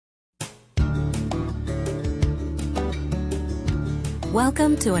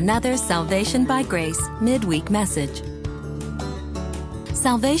Welcome to another Salvation by Grace Midweek message.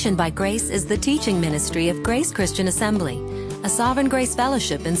 Salvation by Grace is the teaching ministry of Grace Christian Assembly, a Sovereign Grace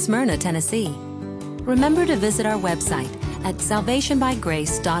Fellowship in Smyrna, Tennessee. Remember to visit our website at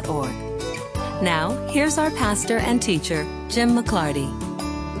salvationbygrace.org. Now, here's our pastor and teacher, Jim McClarty.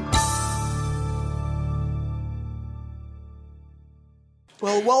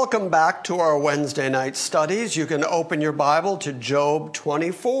 Well, welcome back to our Wednesday night studies. You can open your Bible to Job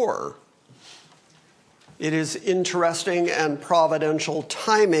 24. It is interesting and providential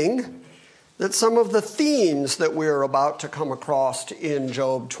timing that some of the themes that we're about to come across in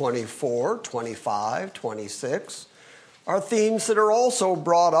Job 24, 25, 26 are themes that are also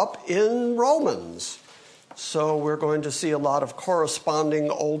brought up in Romans. So we're going to see a lot of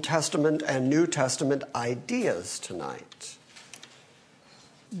corresponding Old Testament and New Testament ideas tonight.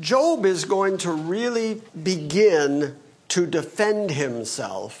 Job is going to really begin to defend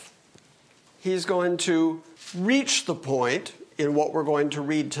himself. He's going to reach the point in what we're going to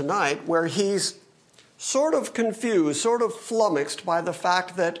read tonight where he's sort of confused, sort of flummoxed by the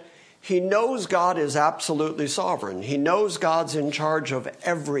fact that he knows God is absolutely sovereign. He knows God's in charge of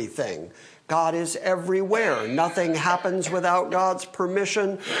everything. God is everywhere. Nothing happens without God's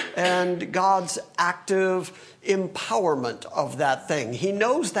permission and God's active empowerment of that thing. He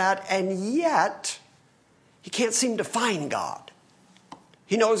knows that, and yet he can't seem to find God.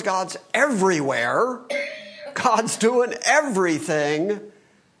 He knows God's everywhere. God's doing everything,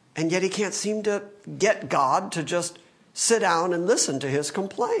 and yet he can't seem to get God to just sit down and listen to his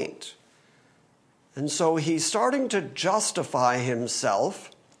complaint. And so he's starting to justify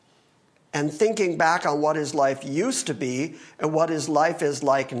himself and thinking back on what his life used to be and what his life is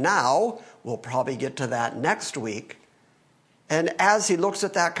like now. We'll probably get to that next week. And as he looks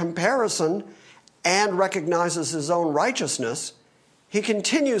at that comparison and recognizes his own righteousness, he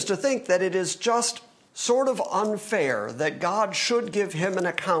continues to think that it is just sort of unfair, that God should give him an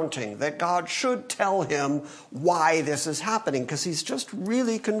accounting, that God should tell him why this is happening, because he's just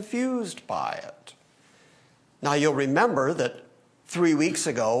really confused by it. Now, you'll remember that 3 weeks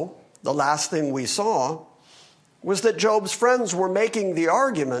ago, the last thing we saw was that Job's friends were making the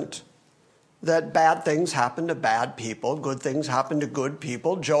argument that bad things happen to bad people, good things happen to good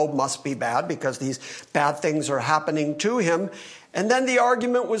people. Job must be bad because these bad things are happening to him. And then the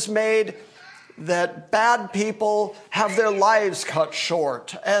argument was made that bad people have their lives cut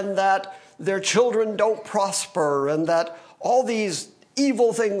short and that their children don't prosper and that all these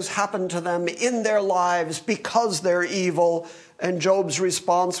evil things happen to them in their lives because they're evil. And Job's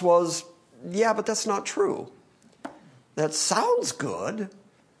response was, yeah, but that's not true. That sounds good,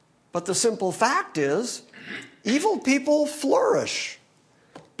 but the simple fact is, evil people flourish.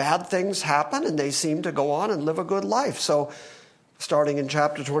 Bad things happen, and they seem to go on and live a good life. So, starting in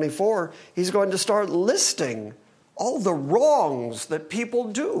chapter 24, he's going to start listing all the wrongs that people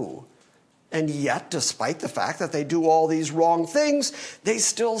do. And yet, despite the fact that they do all these wrong things, they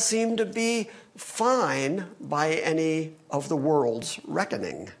still seem to be fine by any of the world's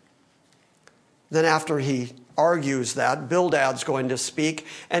reckoning. Then after he argues that, Bildad's going to speak,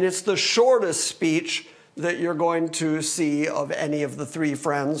 and it's the shortest speech that you're going to see of any of the three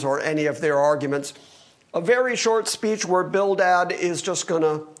friends or any of their arguments. A very short speech where Bildad is just going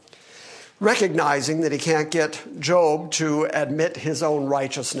to, recognizing that he can't get Job to admit his own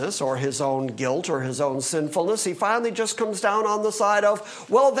righteousness or his own guilt or his own sinfulness, he finally just comes down on the side of,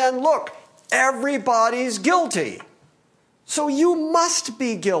 well then look, everybody's guilty. So you must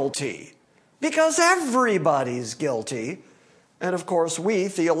be guilty because everybody's guilty. And of course, we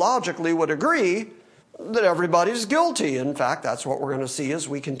theologically would agree that everybody's guilty. In fact, that's what we're going to see as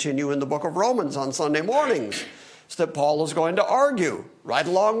we continue in the book of Romans on Sunday mornings. It's that Paul is going to argue, right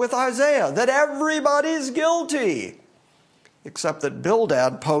along with Isaiah, that everybody's guilty. Except that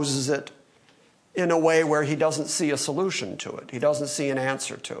Bildad poses it in a way where he doesn't see a solution to it. He doesn't see an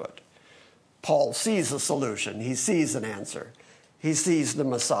answer to it. Paul sees a solution. He sees an answer. He sees the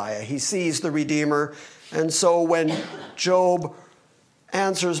Messiah. He sees the Redeemer. And so when Job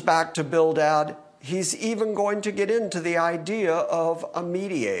answers back to Bildad, he's even going to get into the idea of a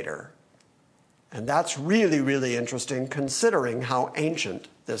mediator. And that's really, really interesting considering how ancient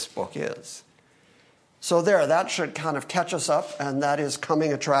this book is. So there, that should kind of catch us up, and that is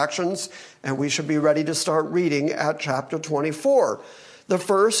coming attractions, and we should be ready to start reading at chapter 24. The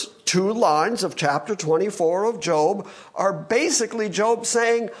first 2 lines of chapter 24 of Job are basically Job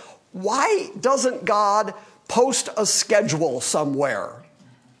saying, why doesn't God post a schedule somewhere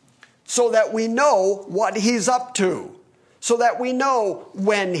so that we know what he's up to? so that we know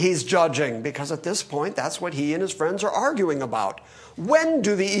when he's judging, because at this point, that's what he and his friends are arguing about. When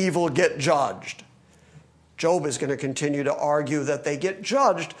do the evil get judged? Job is going to continue to argue that they get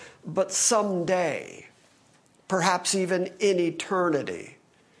judged, but someday, perhaps even in eternity,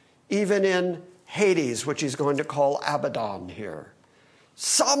 even in Hades, which he's going to call Abaddon here.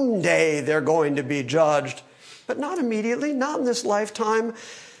 Someday they're going to be judged, but not immediately, not in this lifetime.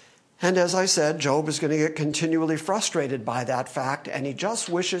 And as I said, Job is going to get continually frustrated by that fact, and he just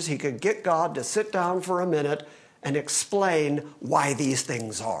wishes he could get God to sit down for a minute and explain why these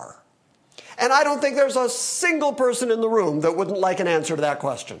things are. And I don't think there's a single person in the room that wouldn't like an answer to that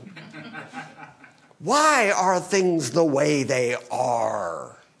question. Why are things the way they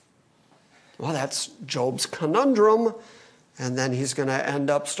are? Well, that's Job's conundrum, and then he's going to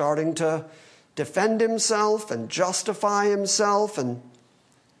end up starting to defend himself and justify himself and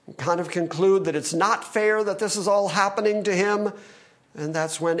kind of conclude that it's not fair that this is all happening to him. And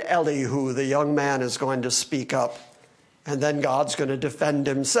that's when Elihu, the young man, is going to speak up. And then God's going to defend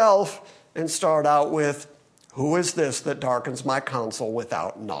himself and start out with, "Who is this that darkens my counsel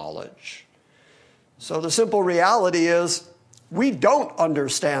without knowledge?" So the simple reality is we don't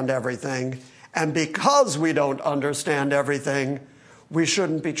understand everything. And because we don't understand everything, we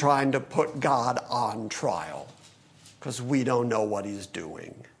shouldn't be trying to put God on trial because we don't know what he's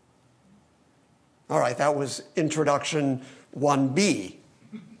doing. All right, that was introduction 1B.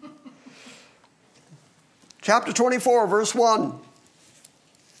 Chapter 24, verse 1.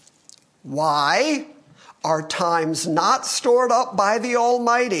 Why are times not stored up by the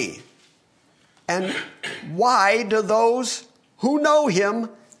Almighty? And why do those who know him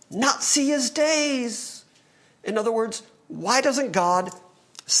not see his days? In other words, why doesn't God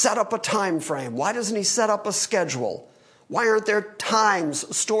set up a time frame? Why doesn't he set up a schedule? Why aren't there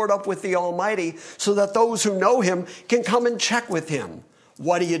times stored up with the Almighty so that those who know him can come and check with him?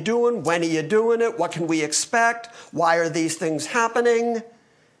 What are you doing? When are you doing it? What can we expect? Why are these things happening? He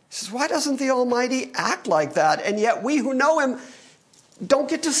says, why doesn't the Almighty act like that? And yet we who know him don't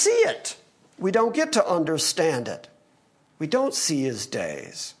get to see it. We don't get to understand it. We don't see his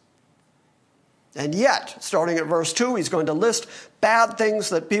days. And yet, starting at verse 2, he's going to list bad things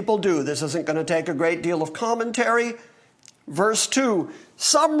that people do. This isn't going to take a great deal of commentary. Verse 2,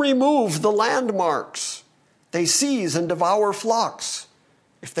 some remove the landmarks. They seize and devour flocks.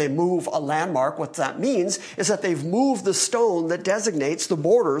 If they move a landmark, what that means is that they've moved the stone that designates the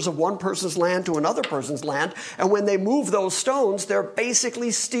borders of one person's land to another person's land. And when they move those stones, they're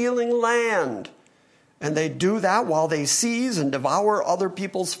basically stealing land. And they do that while they seize and devour other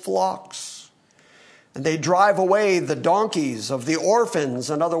people's flocks. And they drive away the donkeys of the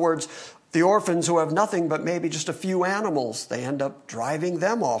orphans. In other words, the orphans who have nothing but maybe just a few animals. They end up driving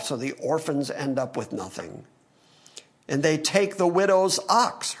them off, so the orphans end up with nothing. And they take the widow's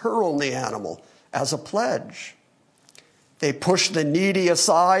ox, her only animal, as a pledge. They push the needy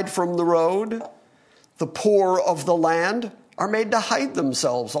aside from the road. The poor of the land are made to hide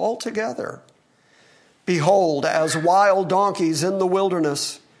themselves altogether. Behold, as wild donkeys in the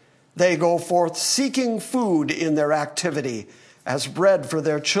wilderness, they go forth seeking food in their activity, as bread for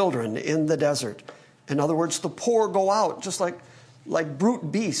their children in the desert. In other words, the poor go out just like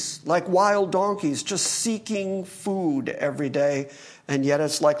brute beasts, like wild donkeys, just seeking food every day. And yet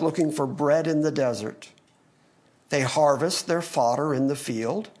it's like looking for bread in the desert. They harvest their fodder in the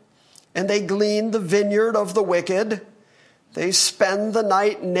field, and they glean the vineyard of the wicked. They spend the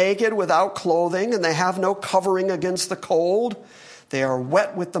night naked without clothing, and they have no covering against the cold. They are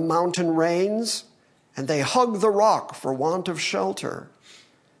wet with the mountain rains, and they hug the rock for want of shelter.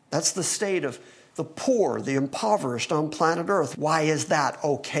 That's the state of the poor, the impoverished on planet Earth. Why is that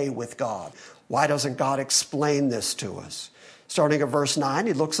okay with God? Why doesn't God explain this to us? Starting at verse 9,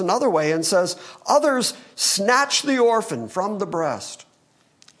 he looks another way and says, others snatch the orphan from the breast,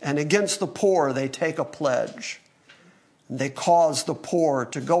 and against the poor they take a pledge. And they cause the poor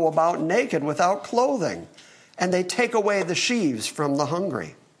to go about naked without clothing, and they take away the sheaves from the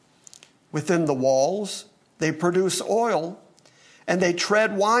hungry. Within the walls, they produce oil, and they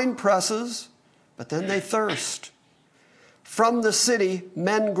tread wine presses, but then they thirst. From the city,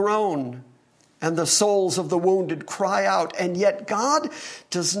 men groan, and the souls of the wounded cry out. And yet God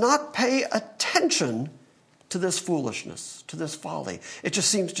does not pay attention to this foolishness, to this folly. It just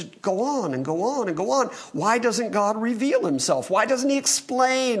seems to go on and go on and go on. Why doesn't God reveal himself? Why doesn't he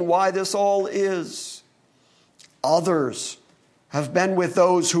explain why this all is? Others have been with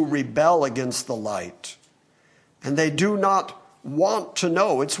those who rebel against the light, and they do not want to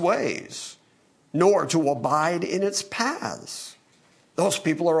know its ways, nor to abide in its paths. Those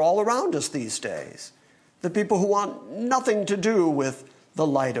people are all around us these days. the people who want nothing to do with the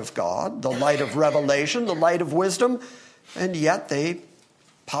light of God, the light of revelation, the light of wisdom, and yet they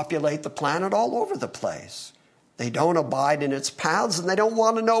populate the planet all over the place. They don't abide in its paths, and they don't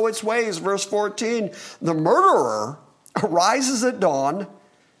want to know its ways. Verse 14, the murderer arises at dawn,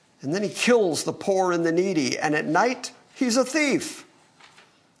 and then he kills the poor and the needy, and at night he's a thief.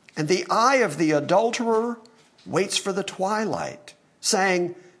 And the eye of the adulterer waits for the twilight,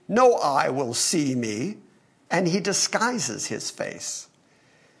 saying, no eye will see me, and he disguises his face.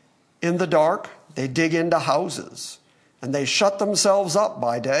 In the dark, they dig into houses, and they shut themselves up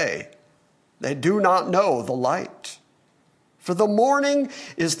by day. They do not know the light. For the morning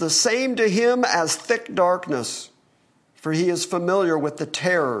is the same to him as thick darkness, for he is familiar with the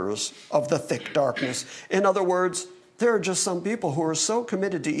terrors of the thick darkness. In other words, there are just some people who are so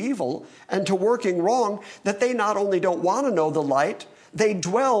committed to evil and to working wrong that they not only don't want to know the light, they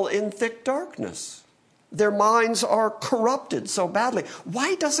dwell in thick darkness. Their minds are corrupted so badly.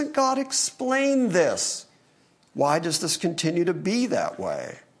 Why doesn't God explain this? Why does this continue to be that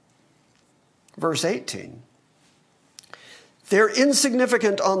way? Verse 18. They're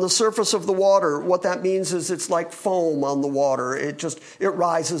insignificant on the surface of the water. What that means is it's like foam on the water. It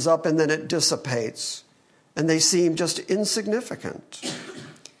rises up and then it dissipates. And they seem just insignificant.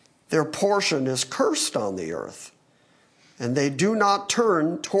 Their portion is cursed on the earth. And they do not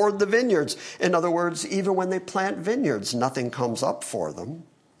turn toward the vineyards. In other words, even when they plant vineyards, nothing comes up for them.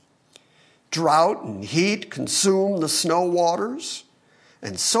 Drought and heat consume the snow waters,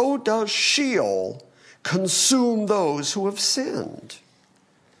 and so does Sheol consume those who have sinned.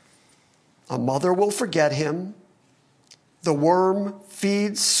 A mother will forget him. The worm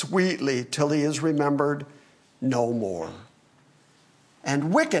feeds sweetly till he is remembered no more.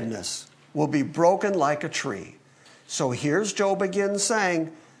 And wickedness will be broken like a tree. So here's Job again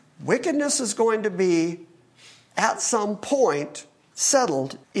saying, wickedness is going to be, at some point,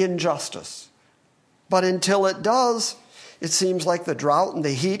 settled in justice. But until it does, it seems like the drought and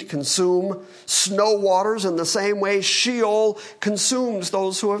the heat consume snow waters in the same way Sheol consumes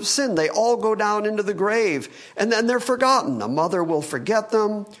those who have sinned. They all go down into the grave, and then they're forgotten. A mother will forget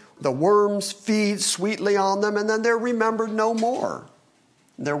them. The worms feed sweetly on them, and then they're remembered no more.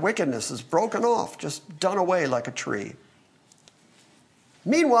 Their wickedness is broken off, just done away like a tree.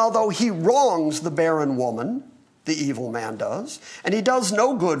 Meanwhile, though he wrongs the barren woman, the evil man does, and he does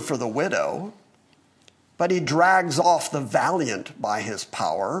no good for the widow, but he drags off the valiant by his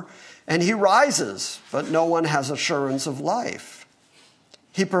power, and he rises, but no one has assurance of life.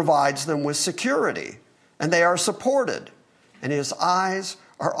 He provides them with security, and they are supported, and his eyes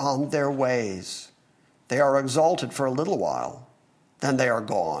are on their ways. They are exalted for a little while, then they are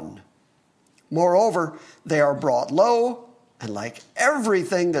gone. Moreover, they are brought low, and like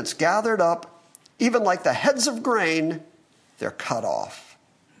everything that's gathered up, even like the heads of grain, they're cut off.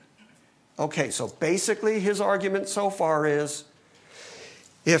 Okay, so basically his argument so far is,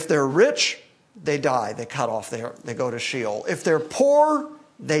 if they're rich, they die. They cut off, they go to Sheol. If they're poor,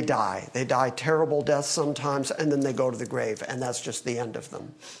 they die. They die terrible deaths sometimes, and then they go to the grave, and that's just the end of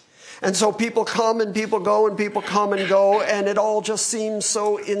them. And so people come and people go and people come and go, and it all just seems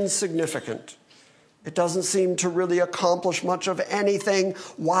so insignificant. It doesn't seem to really accomplish much of anything.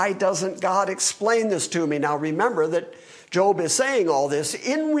 Why doesn't God explain this to me? Now remember that Job is saying all this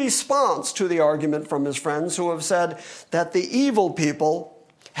in response to the argument from his friends who have said that the evil people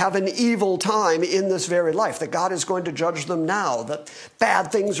have an evil time in this very life, that God is going to judge them now, that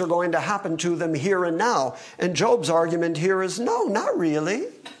bad things are going to happen to them here and now. And Job's argument here is, no, not really.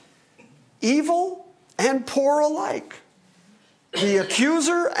 Evil and poor alike. The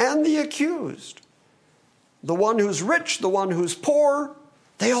accuser and the accused. The one who's rich, the one who's poor,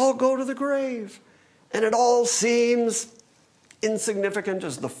 they all go to the grave. And it all seems insignificant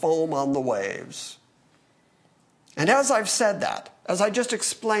as the foam on the waves. And as I've said that, as I just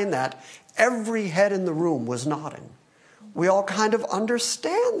explained that, every head in the room was nodding. We all kind of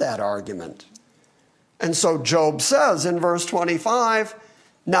understand that argument. And so Job says in verse 25,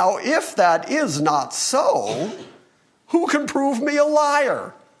 now if that is not so, who can prove me a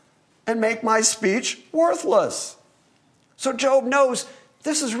liar and make my speech worthless? So Job knows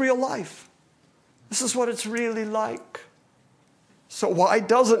this is real life. This is what it's really like. So why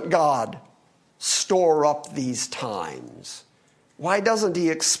doesn't God store up these times? Why doesn't he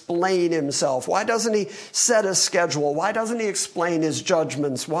explain himself? Why doesn't he set a schedule? Why doesn't he explain his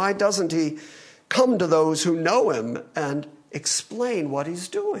judgments? Why doesn't he come to those who know him and explain what he's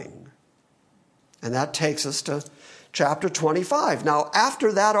doing? And that takes us to chapter 25. Now,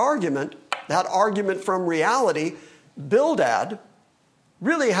 after that argument from reality, Bildad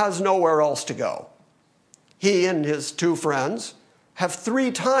really has nowhere else to go. he and his two friends have 3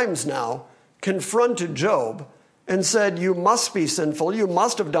 times now confronted Job and said, you must be sinful, you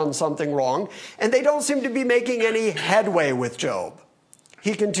must have done something wrong, and they don't seem to be making any headway with Job.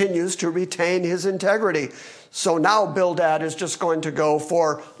 He continues to retain his integrity. So now Bildad is just going to go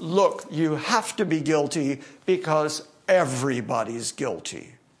for, look, you have to be guilty because everybody's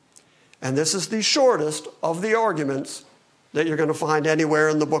guilty. And this is the shortest of the arguments that you're going to find anywhere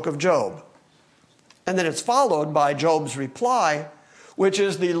in the book of Job. And then it's followed by Job's reply, which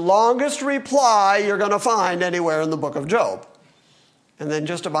is the longest reply you're going to find anywhere in the book of Job. And then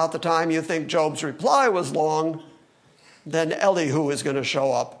just about the time you think Job's reply was long, then Elihu is going to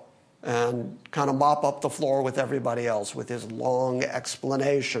show up and kind of mop up the floor with everybody else with his long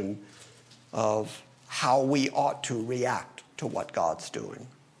explanation of how we ought to react to what God's doing.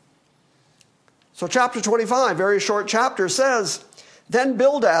 So chapter 25, very short chapter, says, then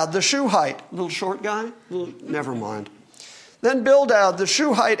Bildad the Shuhite, little short guy? Never mind. Then Bildad the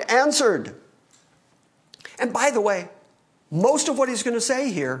Shuhite answered. And by the way, most of what he's going to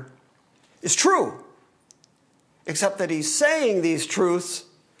say here is true, except that he's saying these truths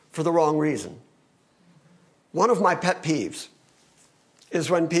for the wrong reason. One of my pet peeves is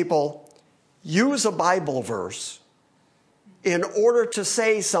when people use a Bible verse in order to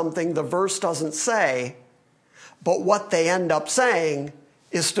say something the verse doesn't say, but what they end up saying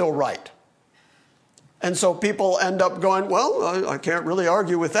is still right. And so people end up going, well, I can't really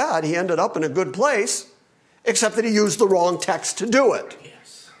argue with that. He ended up in a good place, except that he used the wrong text to do it.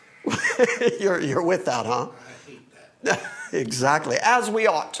 Yes. You're with that, huh? I hate that. Exactly, as we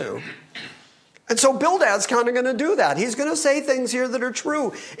ought to. And so Bildad's kind of going to do that. He's going to say things here that are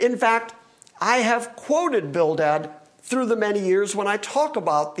true. In fact, I have quoted Bildad through the many years when I talk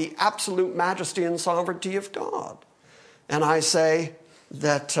about the absolute majesty and sovereignty of God. And I say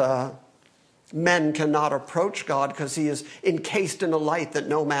that men cannot approach God because he is encased in a light that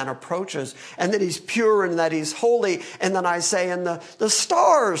no man approaches, and that he's pure and that he's holy. And then I say, and the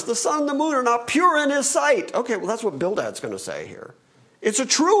stars, the sun, the moon are not pure in his sight. Okay, well, that's what Bildad's going to say here. It's a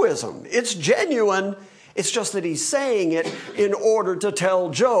truism. It's genuine. It's just that he's saying it in order to tell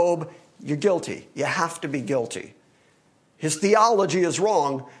Job, you're guilty. You have to be guilty. His theology is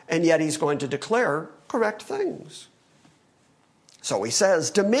wrong, and yet he's going to declare correct things. So he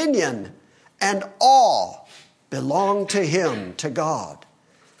says, dominion and awe belong to him, to God.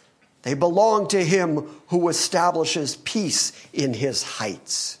 They belong to him who establishes peace in his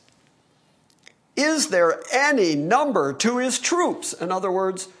heights. Is there any number to his troops? In other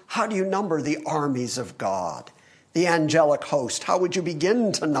words, how do you number the armies of God, the angelic host? How would you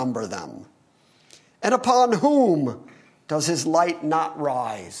begin to number them? And upon whom does his light not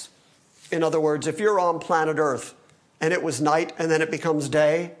rise? In other words, if you're on planet Earth and it was night and then it becomes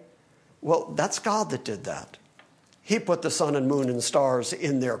day, well, that's God that did that. He put the sun and moon and stars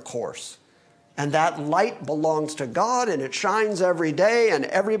in their course. And that light belongs to God, and it shines every day, and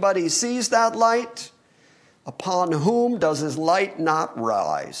everybody sees that light. Upon whom does his light not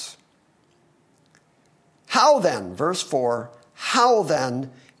rise? How then, verse 4, how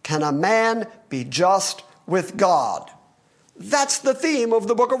then can a man be just with God? That's the theme of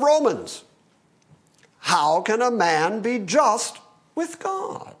the book of Romans. How can a man be just with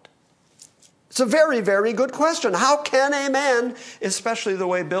God? It's a very, very good question. How can a man, especially the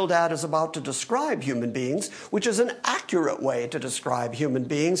way Bildad is about to describe human beings, which is an accurate way to describe human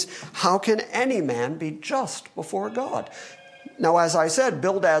beings, how can any man be just before God? Now, as I said,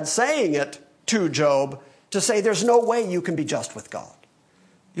 Bildad's saying it to Job to say there's no way you can be just with God.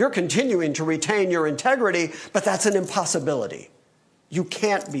 You're continuing to retain your integrity, but that's an impossibility. You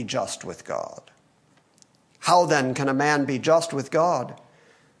can't be just with God. How then can a man be just with God?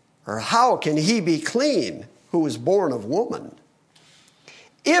 Or how can he be clean who is born of woman?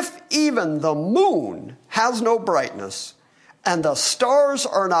 If even the moon has no brightness and the stars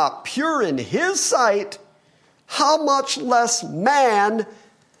are not pure in his sight, how much less man,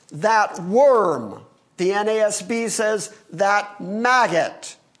 that worm? The NASB says that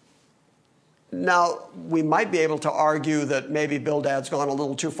maggot. Now, we might be able to argue that maybe Bildad's gone a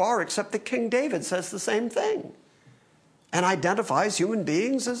little too far, except that King David says the same thing and identifies human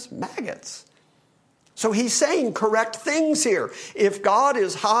beings as maggots. So he's saying correct things here. If God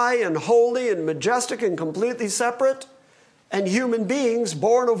is high and holy and majestic and completely separate, and human beings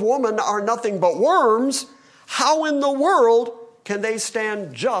born of woman are nothing but worms, how in the world can they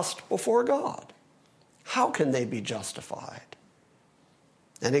stand just before God? How can they be justified?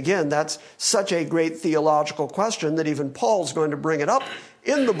 And again, that's such a great theological question that even Paul's going to bring it up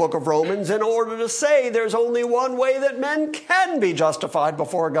in the book of Romans in order to say there's only one way that men can be justified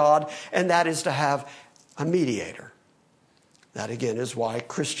before God, and that is to have a mediator. That again is why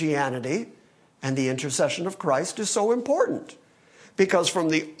Christianity and the intercession of Christ is so important. Because from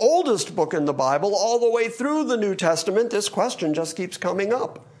the oldest book in the Bible all the way through the New Testament, this question just keeps coming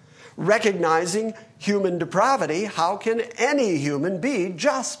up. Recognizing human depravity, how can any human be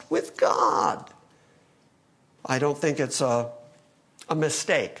just with God? I don't think it's a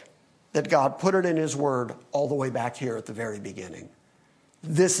mistake that God put it in his word all the way back here at the very beginning.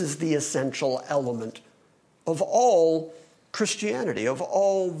 This is the essential element of all Christianity, of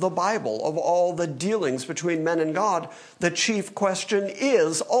all the Bible, of all the dealings between men and God. The chief question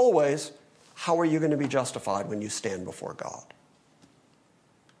is always, how are you going to be justified when you stand before God?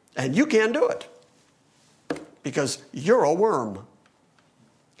 And you can't do it because you're a worm.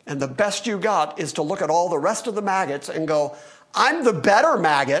 And the best you got is to look at all the rest of the maggots and go, I'm the better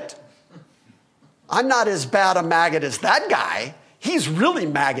maggot. I'm not as bad a maggot as that guy. He's really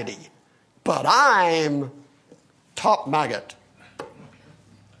maggoty. But I'm top maggot.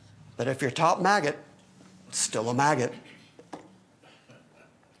 But if you're top maggot, still a maggot.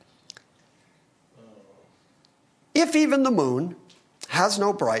 If even the moon has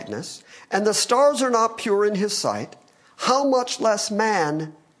no brightness, and the stars are not pure in his sight, how much less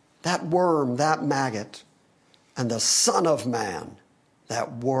man, that worm, that maggot, and the Son of Man,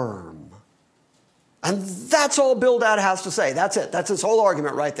 that worm. And that's all Bildad has to say. That's it. That's his whole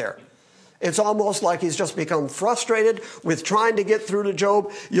argument right there. It's almost like he's just become frustrated with trying to get through to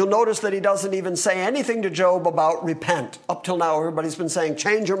Job. You'll notice that he doesn't even say anything to Job about repent. Up till now, everybody's been saying,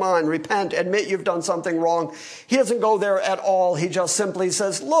 change your mind, repent, admit you've done something wrong. He doesn't go there at all. He just simply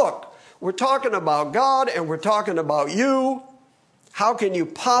says, look, we're talking about God and we're talking about you. How can you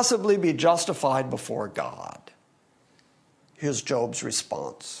possibly be justified before God? Here's Job's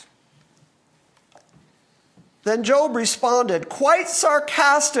response. Then Job responded, quite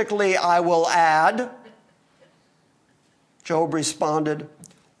sarcastically, I will add. Job responded,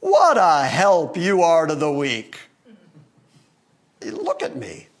 what a help you are to the weak. Look at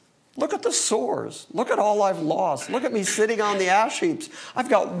me. Look at the sores. Look at all I've lost. Look at me sitting on the ash heaps. I've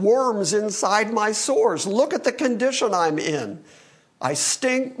got worms inside my sores. Look at the condition I'm in. I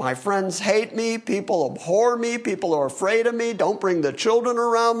stink. My friends hate me. People abhor me. People are afraid of me. Don't bring the children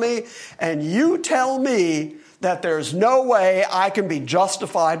around me. And you tell me that there's no way I can be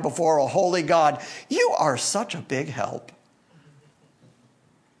justified before a holy God. You are such a big help.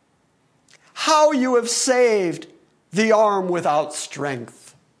 How you have saved the arm without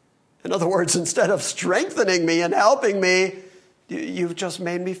strength. In other words, instead of strengthening me and helping me, you've just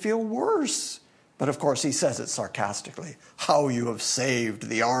made me feel worse. But of course, he says it sarcastically. How you have saved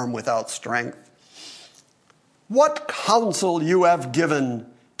the arm without strength. What counsel you have given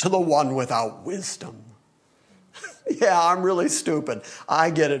to the one without wisdom. Yeah, I'm really stupid. I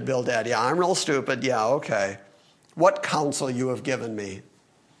get it, Bildad. Yeah, I'm real stupid. Yeah, okay. What counsel you have given me.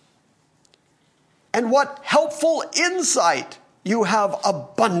 And what helpful insight you have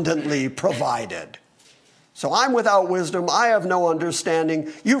abundantly provided. So I'm without wisdom. I have no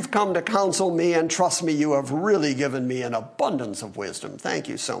understanding. You've come to counsel me, and trust me, you have really given me an abundance of wisdom. Thank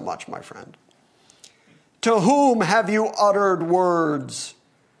you so much, my friend. To whom have you uttered words,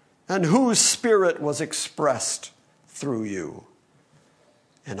 and whose spirit was expressed through you?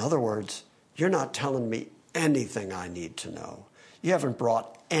 In other words, you're not telling me anything I need to know. You haven't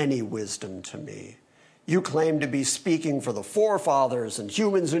brought any wisdom to me. You claim to be speaking for the forefathers and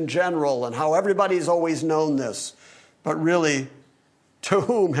humans in general and how everybody's always known this. But really, to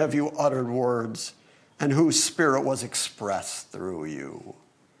whom have you uttered words and whose spirit was expressed through you?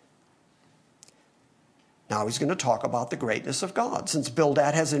 Now he's going to talk about the greatness of God. Since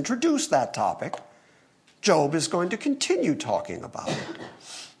Bildad has introduced that topic, Job is going to continue talking about it.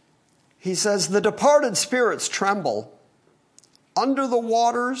 He says, the departed spirits tremble under the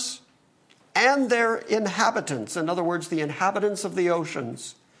waters and their inhabitants. In other words, the inhabitants of the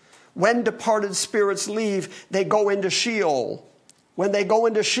oceans. When departed spirits leave, they go into Sheol. When they go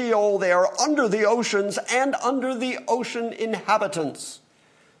into Sheol, they are under the oceans and under the ocean inhabitants.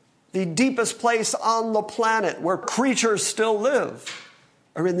 The deepest place on the planet where creatures still live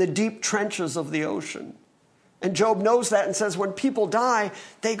are in the deep trenches of the ocean. And Job knows that and says when people die,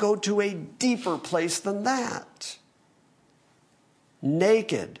 they go to a deeper place than that.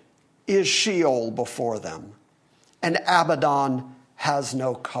 Naked is Sheol before them, and Abaddon has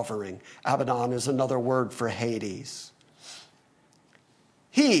no covering. Abaddon is another word for Hades.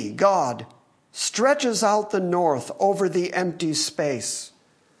 He, God, stretches out the north over the empty space.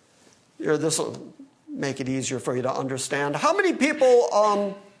 Here, this will make it easier for you to understand. How many people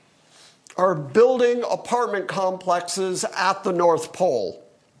are building apartment complexes at the North Pole?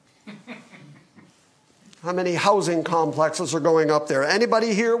 How many housing complexes are going up there?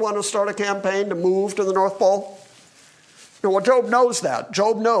 Anybody here want to start a campaign to move to the North Pole? Well, Job knows that.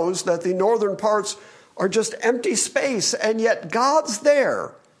 Job knows that the northern parts are just empty space, and yet God's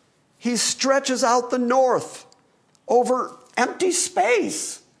there. He stretches out the north over empty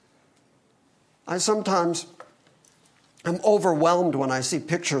space. I sometimes am overwhelmed when I see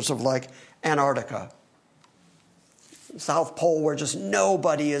pictures of like Antarctica, South Pole, where just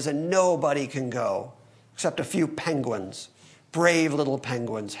nobody is and nobody can go except a few penguins, brave little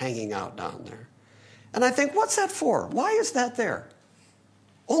penguins hanging out down there. And I think, what's that for? Why is that there?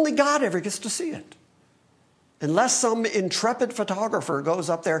 Only God ever gets to see it. Unless some intrepid photographer goes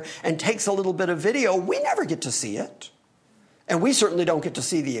up there and takes a little bit of video, we never get to see it. And we certainly don't get to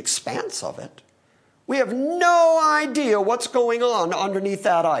see the expanse of it. We have no idea what's going on underneath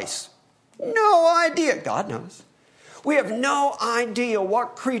that ice. No idea. God knows. We have no idea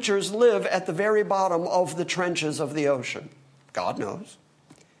what creatures live at the very bottom of the trenches of the ocean. God knows.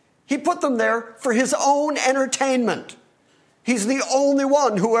 He put them there for his own entertainment. He's the only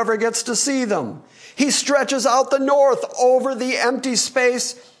one who ever gets to see them. He stretches out the north over the empty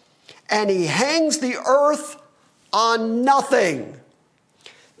space, and he hangs the earth on nothing.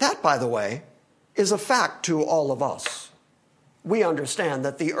 That, by the way, is a fact to all of us. We understand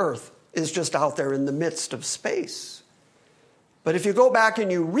that the earth is just out there in the midst of space. But if you go back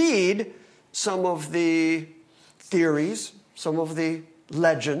and you read some of the theories, some of the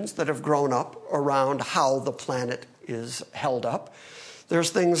legends that have grown up around how the planet is held up, there's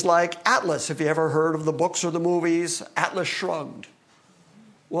things like Atlas. Have you ever heard of the books or the movies, Atlas Shrugged?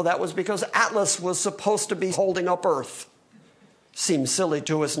 Well, that was because Atlas was supposed to be holding up Earth. Seems silly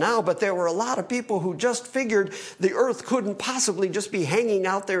to us now, but there were a lot of people who just figured the Earth couldn't possibly just be hanging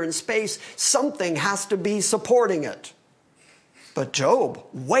out there in space. Something has to be supporting it. But Job,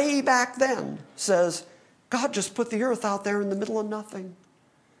 way back then, says, God just put the earth out there in the middle of nothing.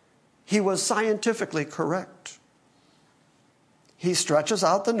 He was scientifically correct. He stretches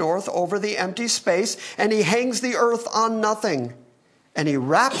out the north over the empty space, and he hangs the earth on nothing. And he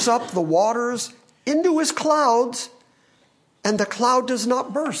wraps up the waters into his clouds, and the cloud does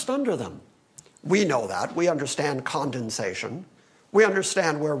not burst under them. We know that. We understand condensation. We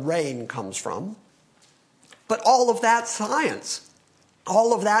understand where rain comes from. But all of that science,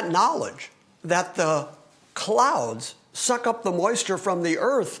 all of that knowledge, that the clouds suck up the moisture from the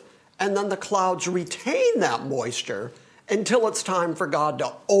earth, and then the clouds retain that moisture until it's time for God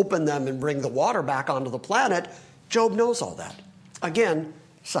to open them and bring the water back onto the planet, Job knows all that. Again,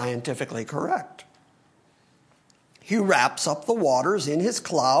 scientifically correct. He wraps up the waters in his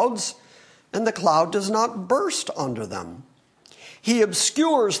clouds, and the cloud does not burst under them. He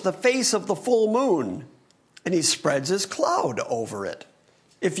obscures the face of the full moon, and he spreads his cloud over it.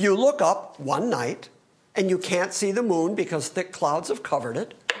 If you look up one night and you can't see the moon because thick clouds have covered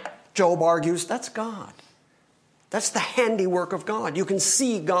it, Job argues that's God. That's the handiwork of God. You can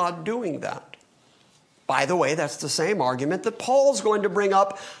see God doing that. By the way, that's the same argument that Paul's going to bring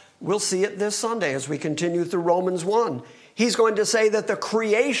up. We'll see it this Sunday as we continue through Romans 1. He's going to say that the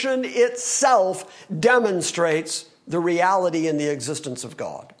creation itself demonstrates the reality and the existence of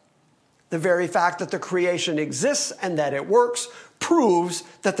God. The very fact that the creation exists and that it works proves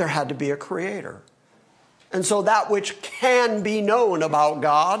that there had to be a creator. And so that which can be known about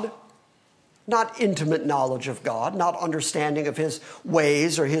God, not intimate knowledge of God, not understanding of his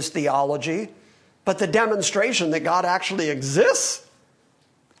ways or his theology, but the demonstration that God actually exists,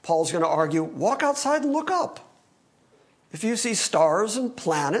 Paul's going to argue, walk outside and look up. If you see stars and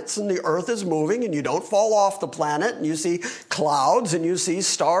planets and the earth is moving and you don't fall off the planet and you see clouds and you see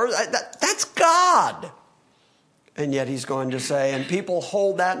stars, that's God. And yet he's going to say, and people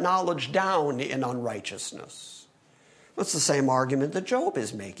hold that knowledge down in unrighteousness. That's the same argument that Job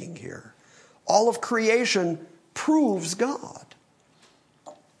is making here. All of creation proves God.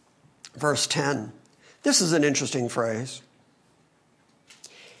 Verse 10. This is an interesting phrase.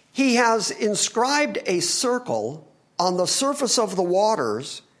 He has inscribed a circle on the surface of the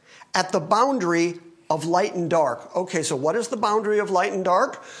waters at the boundary of light and dark. Okay, so what is the boundary of light and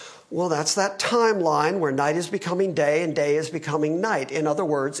dark? Well, that's that timeline where night is becoming day and day is becoming night. In other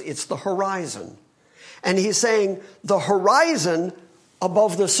words, it's the horizon. And he's saying the horizon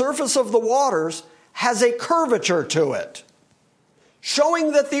above the surface of the waters has a curvature to it,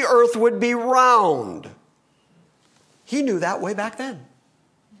 showing that the earth would be round. He knew that way back then.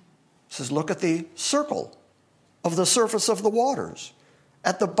 He says, look at the circle of the surface of the waters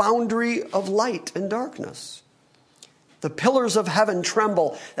at the boundary of light and darkness. The pillars of heaven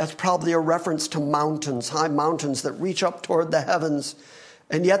tremble. That's probably a reference to mountains, high mountains that reach up toward the heavens.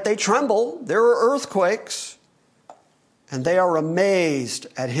 And yet they tremble. There are earthquakes. And they are amazed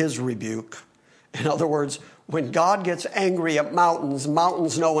at his rebuke. In other words, when God gets angry at mountains,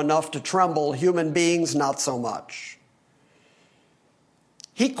 mountains know enough to tremble. Human beings, not so much.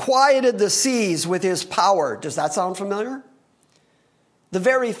 He quieted the seas with his power. Does that sound familiar? The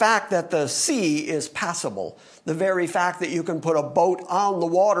very fact that the sea is passable, the very fact that you can put a boat on the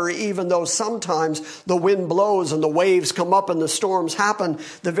water, even though sometimes the wind blows and the waves come up and the storms happen,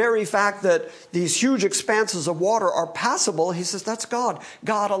 the very fact that these huge expanses of water are passable, he says, that's God.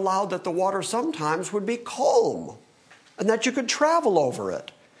 God allowed that the water sometimes would be calm and that you could travel over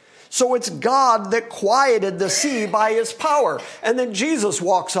it. So it's God that quieted the sea by his power. And then Jesus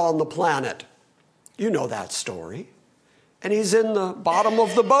walks on the planet. You know that story. And he's in the bottom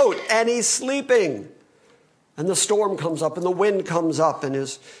of the boat, and he's sleeping. And the storm comes up, and the wind comes up, and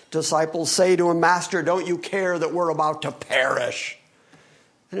his disciples say to him, Master, don't you care that we're about to perish?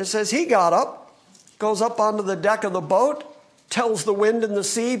 And it says he got up, goes up onto the deck of the boat, tells the wind and the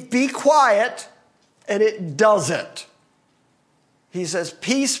sea, be quiet, and it does it. He says,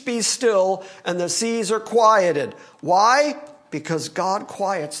 peace be still, and the seas are quieted. Why? Because God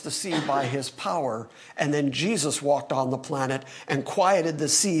quiets the sea by his power. And then Jesus walked on the planet and quieted the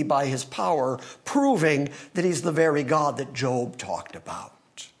sea by his power, proving that he's the very God that Job talked about.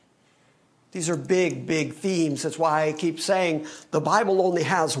 These are big, big themes. That's why I keep saying the Bible only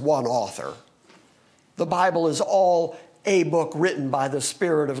has one author. The Bible is all a book written by the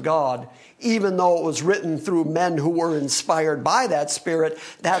Spirit of God. Even though it was written through men who were inspired by that Spirit,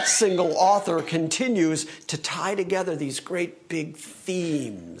 that single author continues to tie together these great big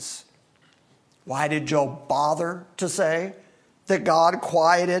themes. Why did Job bother to say that God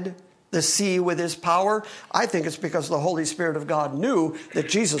quieted the sea with his power? I think it's because the Holy Spirit of God knew that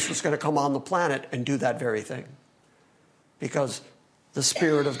Jesus was going to come on the planet and do that very thing. Because the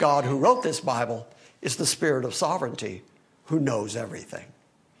Spirit of God who wrote this Bible is the Spirit of sovereignty who knows everything.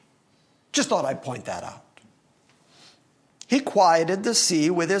 Just thought I'd point that out. He quieted the sea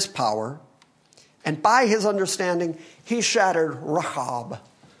with his power, and by his understanding, he shattered Rahab,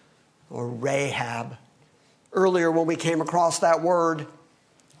 or Rahab. Earlier when we came across that word,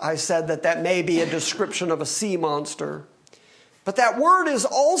 I said that may be a description of a sea monster. But that word is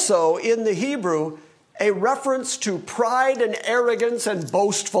also, in the Hebrew, a reference to pride and arrogance and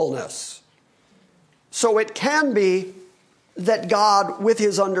boastfulness. So it can be that God, with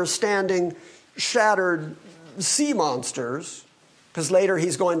his understanding, shattered sea monsters, because later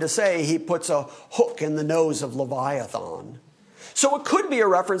he's going to say he puts a hook in the nose of Leviathan. So it could be a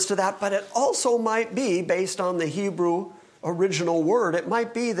reference to that, but it also might be, based on the Hebrew original word, it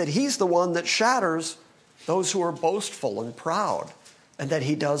might be that he's the one that shatters those who are boastful and proud, and that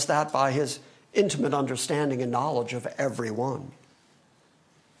he does that by his intimate understanding and knowledge of everyone.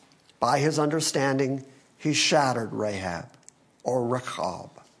 By his understanding, he shattered Rahab, or Rechab.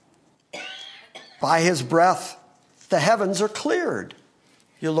 By his breath, the heavens are cleared.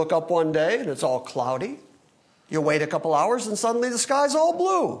 You look up one day and it's all cloudy. You wait a couple hours and suddenly the sky's all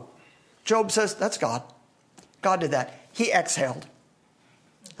blue. Job says, that's God. God did that. He exhaled.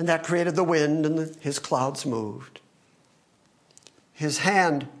 And that created the wind and his clouds moved. His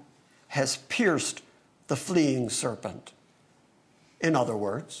hand has pierced the fleeing serpent. In other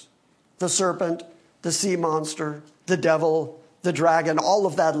words, the serpent, the sea monster, the devil, the dragon, all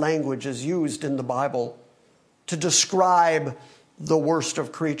of that language is used in the Bible to describe the worst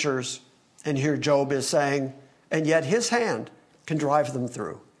of creatures. And here Job is saying, and yet his hand can drive them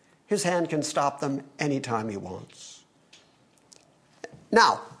through. His hand can stop them anytime he wants.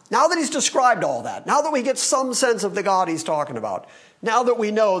 Now that he's described all that, now that we get some sense of the God he's talking about, now that we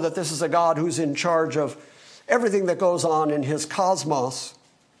know that this is a God who's in charge of everything that goes on in his cosmos,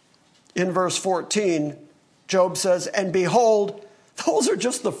 in verse 14, Job says, and behold, those are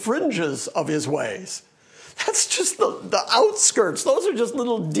just the fringes of his ways. That's just the outskirts. Those are just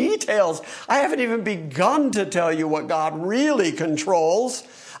little details. I haven't even begun to tell you what God really controls.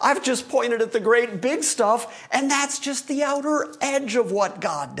 I've just pointed at the great big stuff, and that's just the outer edge of what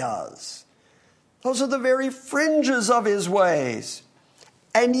God does. Those are the very fringes of his ways.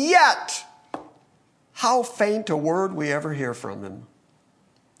 And yet, how faint a word we ever hear from him.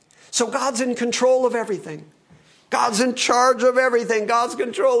 So God's in control of everything. God's in charge of everything. God's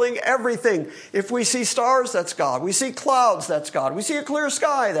controlling everything. If we see stars, that's God. We see clouds, that's God. We see a clear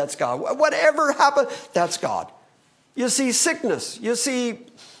sky, that's God. Whatever happens, that's God. You see sickness. You see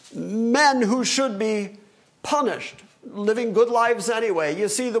men who should be punished, living good lives anyway. You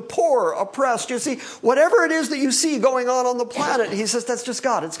see the poor oppressed. You see whatever it is that you see going on the planet. He says that's just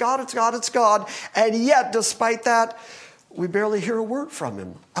God. It's God, it's God, it's God. And yet, despite that, we barely hear a word from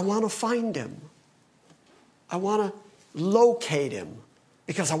him. I want to find him. I want to locate him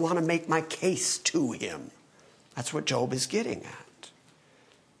because I want to make my case to him. That's what Job is getting at.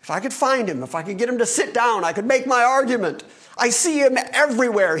 If I could find him, if I could get him to sit down, I could make my argument. I see him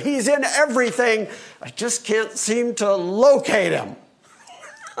everywhere. He's in everything. I just can't seem to locate him.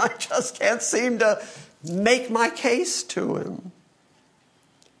 I just can't seem to make my case to him.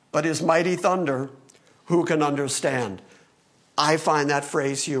 But his mighty thunder, who can understand? I find that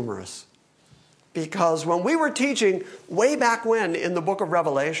phrase humorous. Because when we were teaching way back when in the book of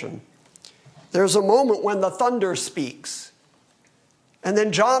Revelation, there's a moment when the thunder speaks. And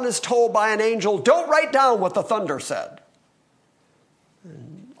then John is told by an angel, don't write down what the thunder said.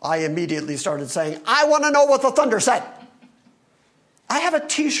 And I immediately started saying, I want to know what the thunder said. I have a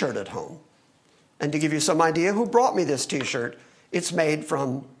t-shirt at home. And to give you some idea who brought me this t-shirt, it's made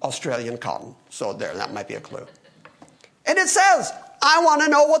from Australian cotton. So there, that might be a clue. And it says, I want to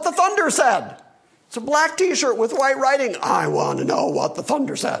know what the thunder said. It's a black t-shirt with white writing. I want to know what the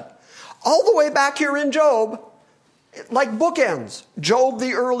thunder said. All the way back here in Job, like bookends. Job,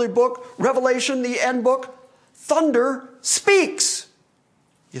 the early book, Revelation, the end book. Thunder speaks.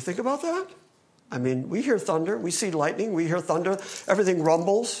 You think about that? I mean, we hear thunder, we see lightning, we hear thunder, everything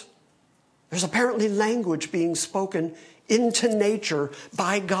rumbles. There's apparently language being spoken into nature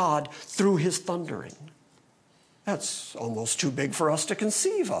by God through his thundering. That's almost too big for us to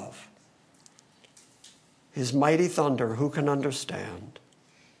conceive of. His mighty thunder, who can understand?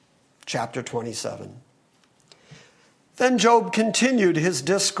 Chapter 27. Then Job continued his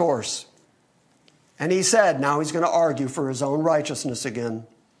discourse. And he said, now he's going to argue for his own righteousness again.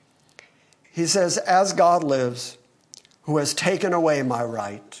 He says, as God lives, who has taken away my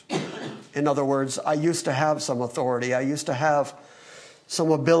right. In other words, I used to have some authority. I used to have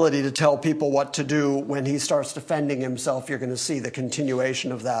some ability to tell people what to do. When he starts defending himself, you're going to see the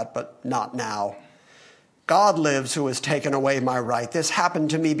continuation of that, but not now. God lives, who has taken away my right. This happened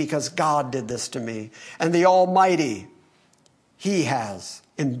to me because God did this to me. And the Almighty, he has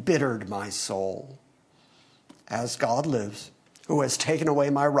embittered my soul. As God lives, who has taken away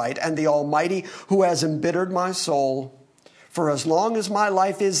my right, and the Almighty, who has embittered my soul. For as long as my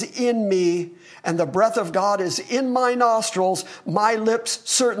life is in me, and the breath of God is in my nostrils, my lips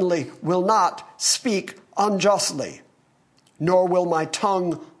certainly will not speak unjustly, nor will my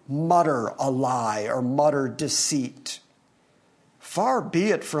tongue mutter a lie or mutter deceit. Far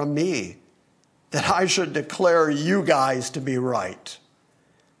be it from me that I should declare you guys to be right.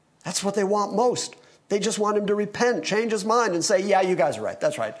 That's what they want most. They just want him to repent, change his mind, and say, yeah, you guys are right.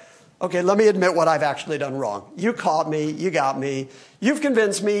 That's right. Okay, let me admit what I've actually done wrong. You caught me. You got me. You've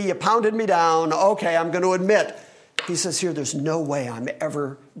convinced me. You pounded me down. Okay, I'm going to admit. He says here, there's no way I'm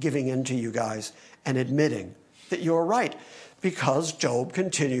ever giving in to you guys and admitting that you're right, because Job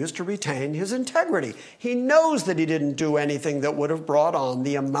continues to retain his integrity. He knows that he didn't do anything that would have brought on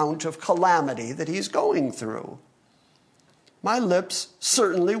the amount of calamity that he's going through. My lips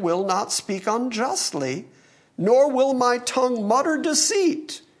certainly will not speak unjustly, nor will my tongue mutter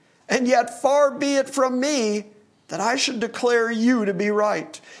deceit. And yet far be it from me that I should declare you to be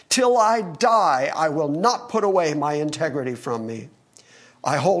right. Till I die, I will not put away my integrity from me.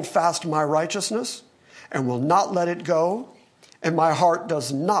 I hold fast my righteousness and will not let it go, and my heart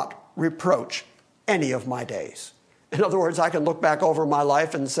does not reproach any of my days. In other words, I can look back over my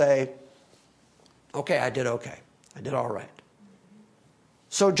life and say, okay. I did all right.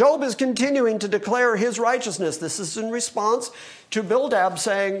 So Job is continuing to declare his righteousness. This is in response to Bildad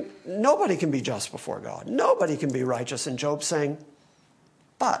saying, nobody can be just before God. Nobody can be righteous. And Job saying,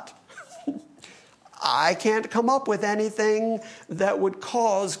 but I can't come up with anything that would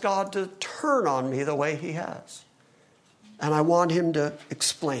cause God to turn on me the way he has. And I want him to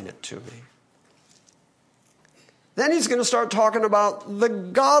explain it to me. Then he's going to start talking about the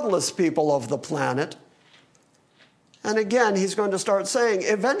godless people of the planet. And again, he's going to start saying,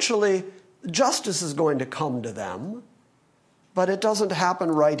 eventually, justice is going to come to them, but it doesn't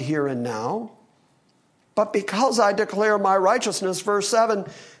happen right here and now. But because I declare my righteousness, verse 7,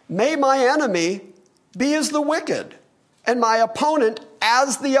 may my enemy be as the wicked, and my opponent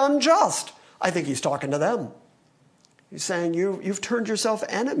as the unjust. I think he's talking to them. He's saying, you've turned yourself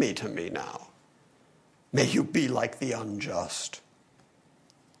enemy to me now. May you be like the unjust.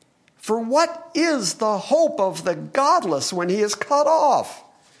 For what is the hope of the godless when he is cut off?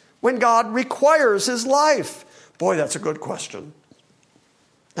 When God requires his life? Boy, that's a good question.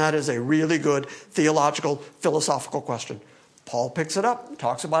 That is a really good theological, philosophical question. Paul picks it up,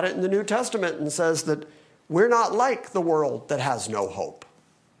 talks about it in the New Testament, and says that we're not like the world that has no hope.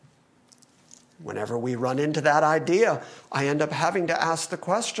 Whenever we run into that idea, I end up having to ask the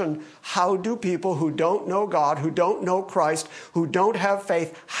question, how do people who don't know God, who don't know Christ, who don't have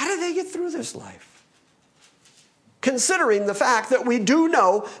faith, how do they get through this life? Considering the fact that we do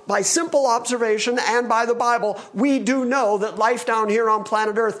know, by simple observation and by the Bible, we do know that life down here on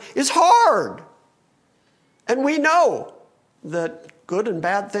planet Earth is hard. And we know that good and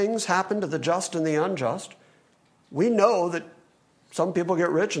bad things happen to the just and the unjust. We know that some people get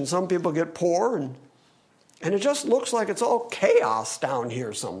rich and some people get poor, and it just looks like it's all chaos down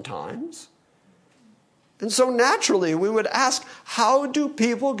here sometimes. And so naturally we would ask, how do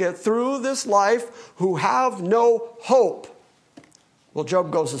people get through this life who have no hope? Well,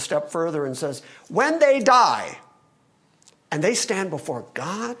 Job goes a step further and says, when they die and they stand before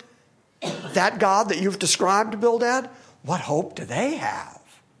God, that God that you've described, Bildad, what hope do they have?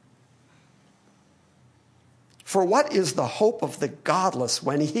 For what is the hope of the godless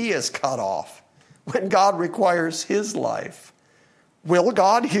when he is cut off, when God requires his life? Will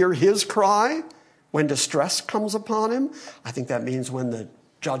God hear his cry when distress comes upon him? I think that means when the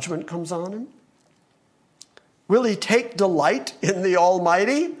judgment comes on him. Will he take delight in the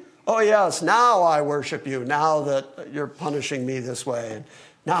Almighty? Oh yes, now I worship you, now that you're punishing me this way, and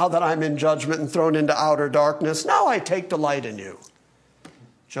now that I'm in judgment and thrown into outer darkness, now I take delight in you.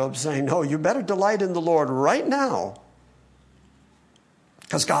 Job's saying, no, you better delight in the Lord right now,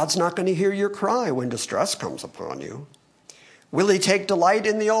 because God's not going to hear your cry when distress comes upon you. Will he take delight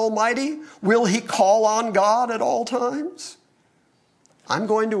in the Almighty? Will he call on God at all times? I'm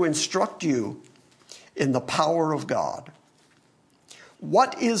going to instruct you in the power of God.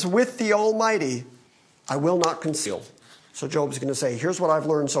 What is with the Almighty, I will not conceal. So Job's going to say, here's what I've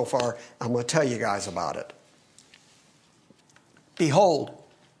learned so far. I'm going to tell you guys about it. Behold,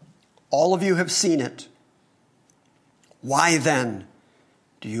 all of you have seen it. Why then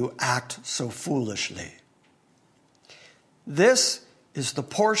do you act so foolishly? This is the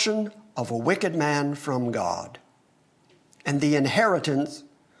portion of a wicked man from God, and the inheritance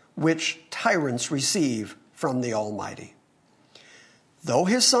which tyrants receive from the Almighty. Though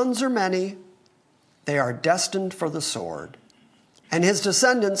his sons are many, they are destined for the sword, and his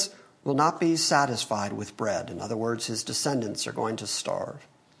descendants will not be satisfied with bread. In other words, his descendants are going to starve.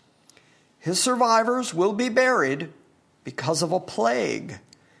 His survivors will be buried because of a plague,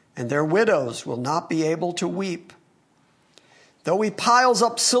 and their widows will not be able to weep. Though he piles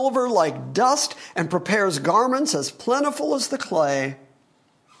up silver like dust and prepares garments as plentiful as the clay,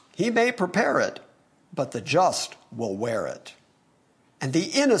 he may prepare it, but the just will wear it, and the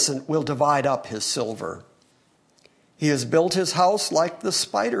innocent will divide up his silver. He has built his house like the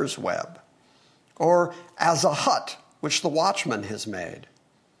spider's web, or as a hut which the watchman has made.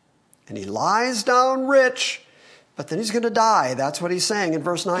 And he lies down rich, but then he's going to die. That's what he's saying in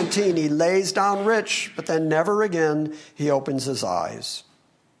verse 19. He lays down rich, but then never again he opens his eyes.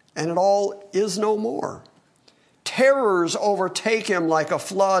 And it all is no more. Terrors overtake him like a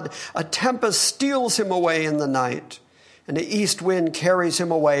flood. A tempest steals him away in the night. And the east wind carries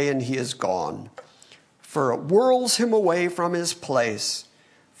him away, and he is gone. For it whirls him away from his place,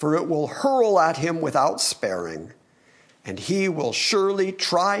 for it will hurl at him without sparing. And he will surely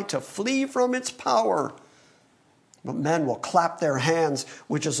try to flee from its power. But men will clap their hands,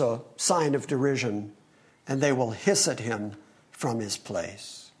 which is a sign of derision, and they will hiss at him from his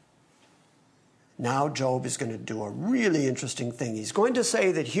place. Now Job is going to do a really interesting thing. He's going to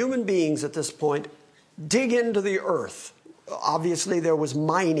say that human beings at this point dig into the earth. Obviously, there was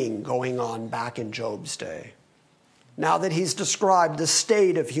mining going on back in Job's day. Now that he's described the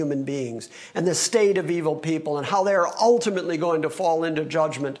state of human beings and the state of evil people and how they're ultimately going to fall into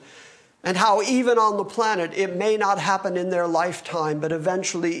judgment, and how even on the planet it may not happen in their lifetime, but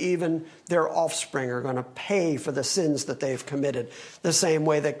eventually even their offspring are going to pay for the sins that they've committed, the same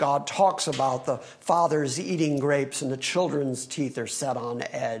way that God talks about the fathers eating grapes and the children's teeth are set on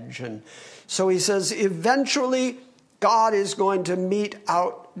edge. And so he says eventually God is going to mete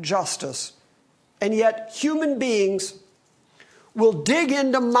out justice. And yet human beings will dig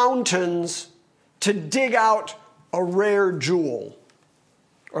into mountains to dig out a rare jewel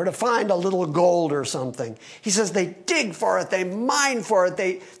or to find a little gold or something. He says they dig for it, they mine for it,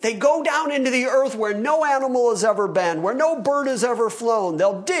 they go down into the earth where no animal has ever been, where no bird has ever flown.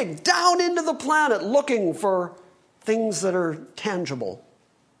 They'll dig down into the planet looking for things that are tangible.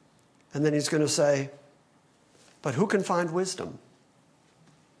 And then he's going to say, but who can find wisdom?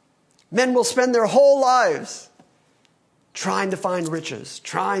 Men will spend their whole lives trying to find riches,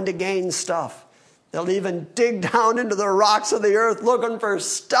 trying to gain stuff. They'll even dig down into the rocks of the earth looking for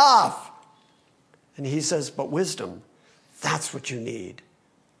stuff. And he says, but wisdom, that's what you need.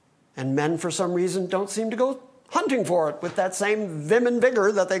 And men, for some reason, don't seem to go hunting for it with that same vim and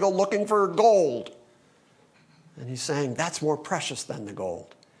vigor that they go looking for gold. And he's saying, that's more precious than the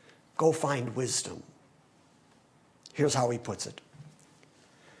gold. Go find wisdom. Here's how he puts it.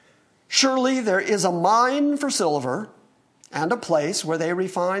 Surely there is a mine for silver and a place where they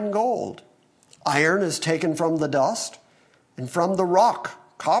refine gold. Iron is taken from the dust, and from the rock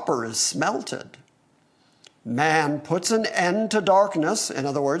copper is smelted. Man puts an end to darkness. In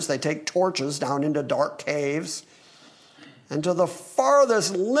other words, they take torches down into dark caves. And to the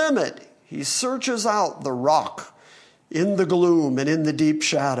farthest limit, he searches out the rock in the gloom and in the deep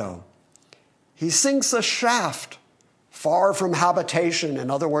shadow. He sinks a shaft far from habitation.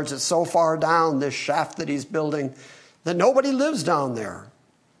 In other words, it's so far down, this shaft that he's building, that nobody lives down there.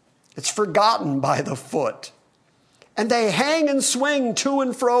 It's forgotten by the foot. And they hang and swing to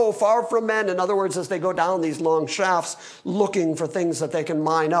and fro, far from men. In other words, as they go down these long shafts, looking for things that they can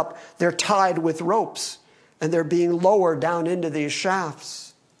mine up, they're tied with ropes, and they're being lowered down into these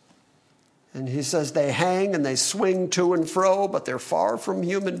shafts. And he says they hang and they swing to and fro, but they're far from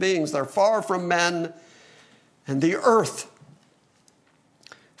human beings. They're far from men. And the earth,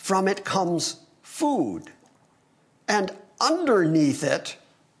 from it comes food. And underneath it,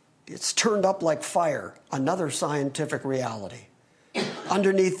 it's turned up like fire, another scientific reality.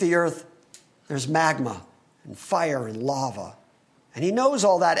 Underneath the earth, there's magma and fire and lava. And he knows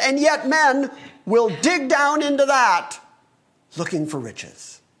all that. And yet men will dig down into that looking for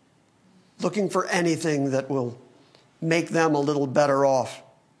riches, looking for anything that will make them a little better off.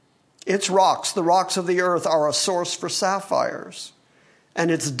 Its rocks, the rocks of the earth, are a source for sapphires,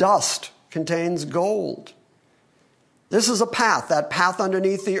 and its dust contains gold. This is a path, that path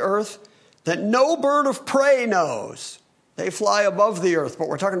underneath the earth, that no bird of prey knows. They fly above the earth, but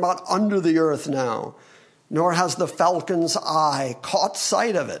we're talking about under the earth now. Nor has the falcon's eye caught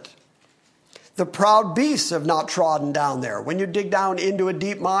sight of it. The proud beasts have not trodden down there. When you dig down into a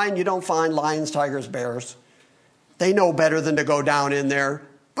deep mine, you don't find lions, tigers, bears. They know better than to go down in there.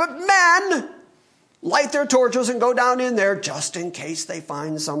 But men light their torches and go down in there just in case they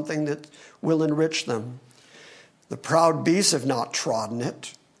find something that will enrich them. The proud beasts have not trodden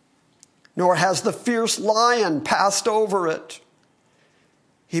it, nor has the fierce lion passed over it.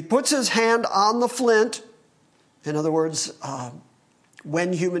 He puts his hand on the flint. In other words,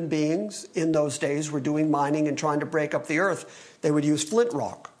 when human beings in those days were doing mining and trying to break up the earth, they would use flint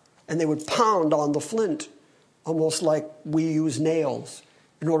rock, and they would pound on the flint, almost like we use nails,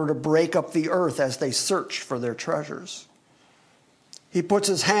 in order to break up the earth as they search for their treasures. He puts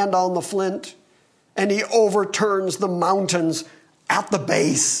his hand on the flint, and he overturns the mountains at the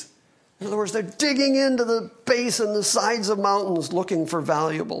base. In other words, they're digging into the base and the sides of mountains looking for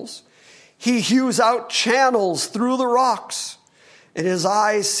valuables. He hews out channels through the rocks, and his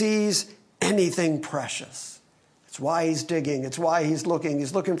eye sees anything precious. It's why he's digging. It's why he's looking.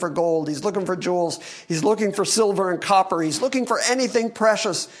 He's looking for gold. He's looking for jewels. He's looking for silver and copper. He's looking for anything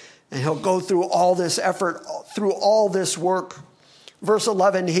precious. And he'll go through all this effort, through all this work. Verse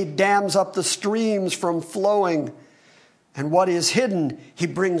 11, he dams up the streams from flowing. And what is hidden, he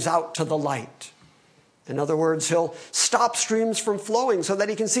brings out to the light. In other words, he'll stop streams from flowing so that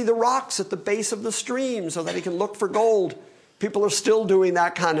he can see the rocks at the base of the stream, so that he can look for gold. People are still doing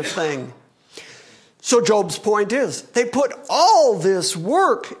that kind of thing. So Job's point is, they put all this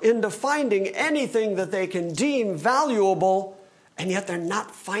work into finding anything that they can deem valuable, and yet they're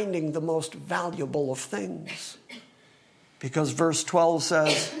not finding the most valuable of things. Because verse 12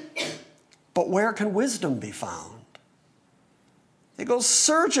 says, but where can wisdom be found? They go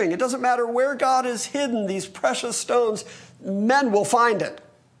searching. It doesn't matter where God has hidden these precious stones. Men will find it.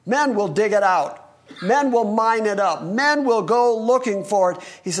 Men will dig it out. Men will mine it up. Men will go looking for it.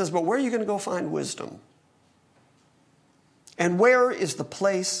 He says, but where are you going to go find wisdom? And where is the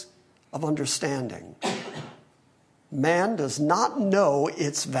place of understanding? Man does not know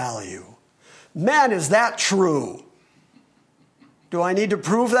its value. Man, is that true? Do I need to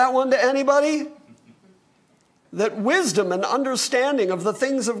prove that one to anybody? That wisdom and understanding of the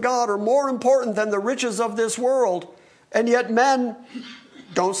things of God are more important than the riches of this world, and yet men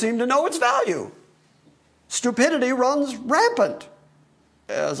don't seem to know its value. Stupidity runs rampant,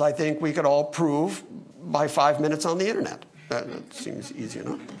 as I think we could all prove by 5 minutes on the internet. That seems easy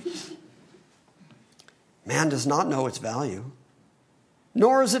enough. Man does not know its value,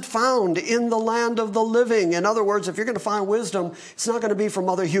 nor is it found in the land of the living. In other words, if you're going to find wisdom, it's not going to be from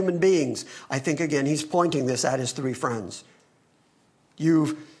other human beings. I think, again, he's pointing this at his three friends.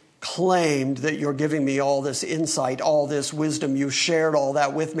 You've claimed that you're giving me all this insight, all this wisdom. You shared all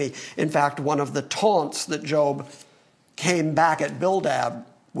that with me. In fact, one of the taunts that Job came back at Bildad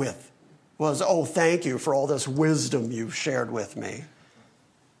with was, oh, thank you for all this wisdom you've shared with me.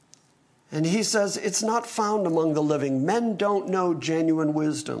 And he says, it's not found among the living. Men don't know genuine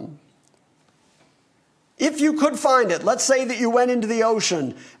wisdom. If you could find it, let's say that you went into the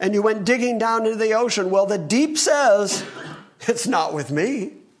ocean and you went digging down into the ocean. Well, the deep says, it's not with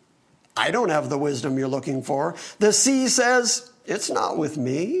me. I don't have the wisdom you're looking for. The sea says, it's not with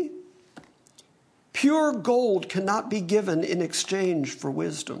me. Pure gold cannot be given in exchange for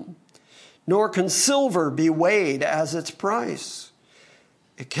wisdom, nor can silver be weighed as its price.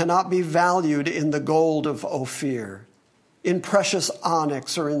 It cannot be valued in the gold of Ophir, in precious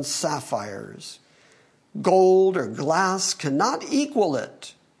onyx or in sapphires. Gold or glass cannot equal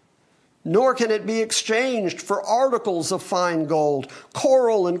it, nor can it be exchanged for articles of fine gold.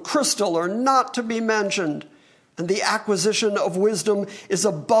 Coral and crystal are not to be mentioned, and the acquisition of wisdom is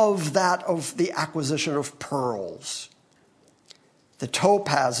above that of the acquisition of pearls. The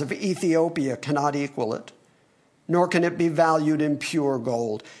topaz of Ethiopia cannot equal it, nor can it be valued in pure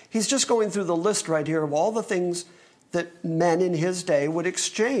gold. He's just going through the list right here of all the things that men in his day would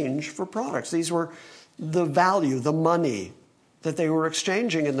exchange for products. These were the value, the money that they were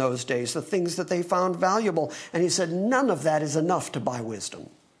exchanging in those days, the things that they found valuable. And he said, none of that is enough to buy wisdom.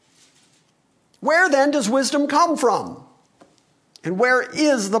 Where then does wisdom come from? And where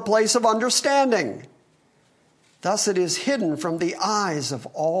is the place of understanding? Thus it is hidden from the eyes of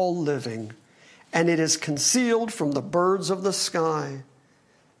all living, and it is concealed from the birds of the sky.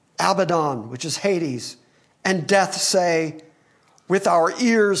 Abaddon, which is Hades, and death say, with our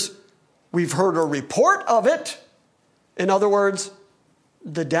ears we've heard a report of it. In other words,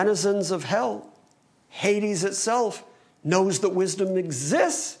 the denizens of hell, Hades itself, knows that wisdom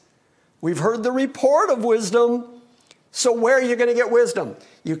exists. We've heard the report of wisdom. So where are you going to get wisdom?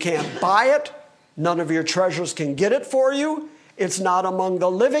 You can't buy it. None of your treasures can get it for you. It's not among the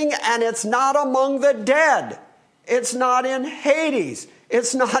living, and it's not among the dead. It's not in Hades.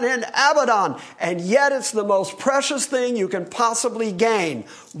 It's not in Abaddon. And yet it's the most precious thing you can possibly gain.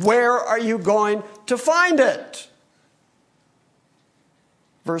 Where are you going to find it?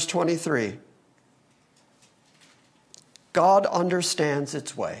 Verse 23. God understands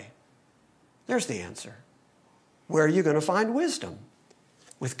its way. There's the answer. Where are you going to find wisdom?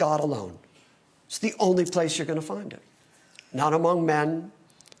 With God alone. It's the only place you're going to find it. Not among men,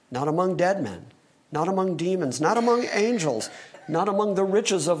 not among dead men, not among demons, not among angels, not among the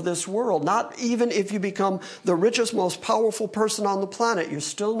riches of this world. Not even if you become the richest, most powerful person on the planet, you're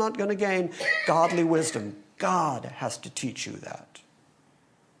still not going to gain godly wisdom. God has to teach you that.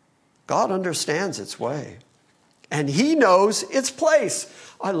 God understands its way. And he knows its place.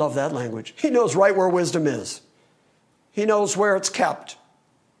 I love that language. He knows right where wisdom is. He knows where it's kept.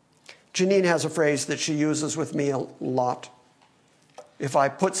 Janine has a phrase that she uses with me a lot. If I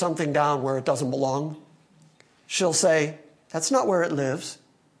put something down where it doesn't belong, she'll say, that's not where it lives.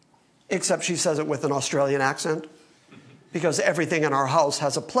 Except she says it with an Australian accent, because everything in our house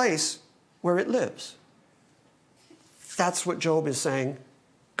has a place where it lives. That's what Job is saying.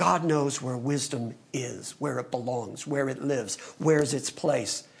 God knows where wisdom is, where it belongs, where it lives, where's its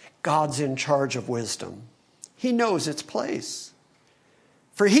place. God's in charge of wisdom. He knows its place.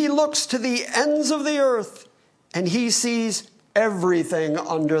 For he looks to the ends of the earth, and he sees everything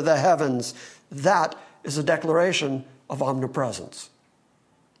under the heavens. That is a declaration of omnipresence.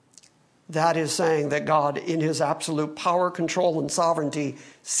 That is saying that God, in his absolute power, control, and sovereignty,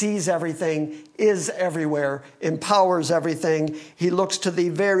 sees everything, is everywhere, empowers everything. He looks to the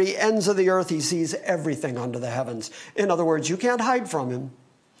very ends of the earth. He sees everything under the heavens. In other words, you can't hide from him.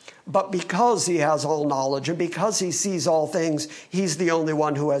 But because he has all knowledge and because he sees all things, he's the only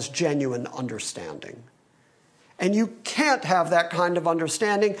one who has genuine understanding. And you can't have that kind of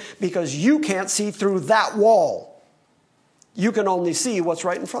understanding because you can't see through that wall. You can only see what's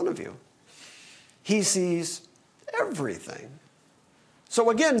right in front of you. He sees everything. So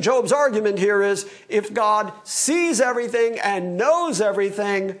again, Job's argument here is if God sees everything and knows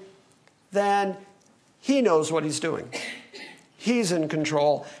everything, then he knows what he's doing. He's in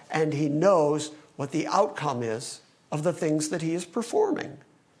control, and he knows what the outcome is of the things that he is performing.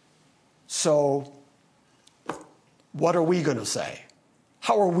 So what are we going to say?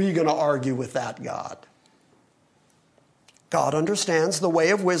 How are we going to argue with that God? God understands the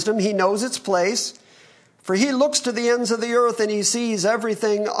way of wisdom. He knows its place. For he looks to the ends of the earth and he sees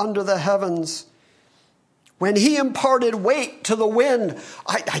everything under the heavens. When he imparted weight to the wind,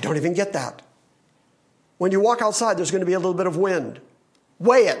 I don't even get that. When you walk outside, there's going to be a little bit of wind.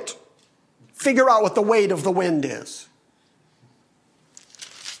 Weigh it. Figure out what the weight of the wind is.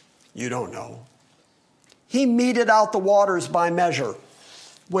 You don't know. He meted out the waters by measure.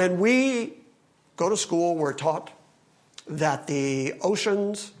 When we go to school, we're taught that the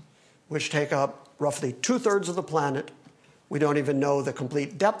oceans, which take up roughly 2/3 of the planet, we don't even know the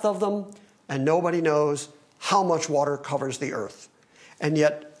complete depth of them, and nobody knows how much water covers the earth. And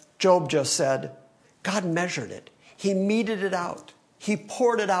yet, Job just said, God measured it. He meted it out. He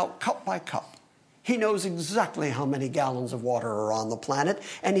poured it out cup by cup. He knows exactly how many gallons of water are on the planet,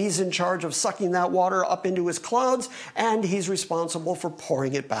 and he's in charge of sucking that water up into his clouds, and he's responsible for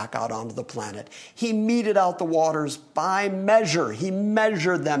pouring it back out onto the planet. He meted out the waters by measure. He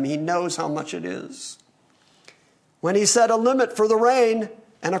measured them. He knows how much it is. When he set a limit for the rain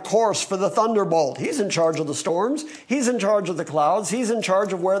and a course for the thunderbolt, he's in charge of the storms. He's in charge of the clouds. He's in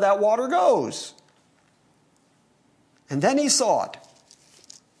charge of where that water goes. And then he saw it.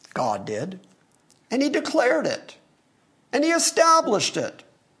 God did. And he declared it. And he established it.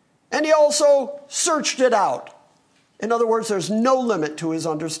 And he also searched it out. In other words, there's no limit to his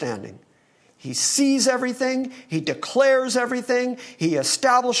understanding. He sees everything. He declares everything. He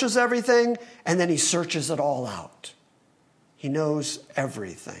establishes everything. And then he searches it all out. He knows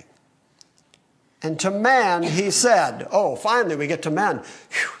everything. And to man, he said, oh, finally we get to man.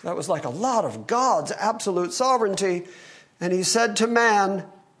 Whew, that was like a lot of God's absolute sovereignty. And he said to man,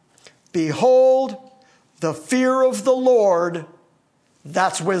 behold, the fear of the Lord,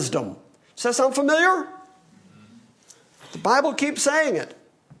 that's wisdom. Does that sound familiar? The Bible keeps saying it.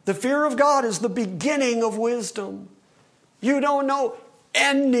 The fear of God is the beginning of wisdom. You don't know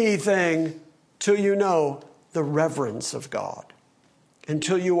anything till you know the reverence of God,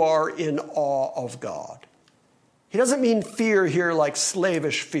 until you are in awe of God. He doesn't mean fear here like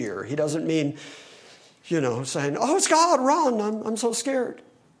slavish fear. He doesn't mean, saying, oh, it's God, run, I'm so scared.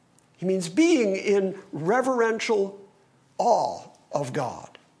 He means being in reverential awe of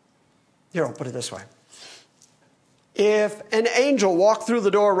God. Here, I'll put it this way. If an angel walked through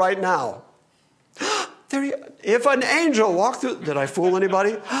the door right now, if an angel walked through, did I fool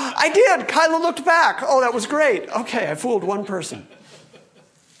anybody? I did. Kyla looked back. Oh, that was great. Okay, I fooled one person.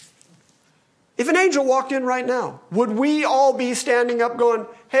 If an angel walked in right now, would we all be standing up going,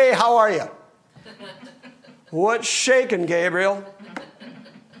 hey, how are you? What's shaking, Gabriel?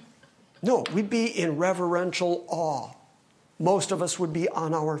 No, we'd be in reverential awe. Most of us would be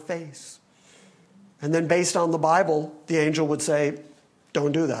on our face. And then based on the Bible, the angel would say,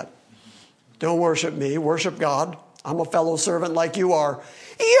 don't do that. Don't worship me, worship God. I'm a fellow servant like you are.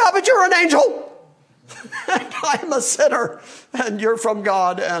 Yeah, but you're an angel. I'm a sinner, and you're from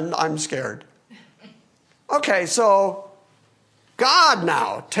God, and I'm scared. Okay, so God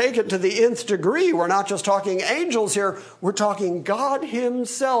now, take it to the nth degree. We're not just talking angels here. We're talking God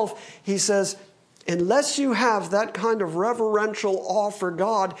himself. He says, unless you have that kind of reverential awe for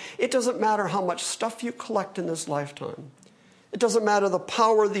God, it doesn't matter how much stuff you collect in this lifetime. It doesn't matter the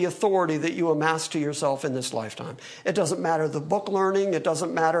power, the authority that you amass to yourself in this lifetime. It doesn't matter the book learning. It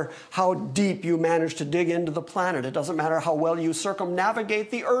doesn't matter how deep you manage to dig into the planet. It doesn't matter how well you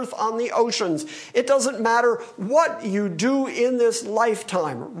circumnavigate the earth on the oceans. It doesn't matter what you do in this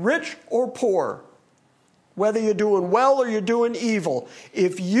lifetime, rich or poor, whether you're doing well or you're doing evil.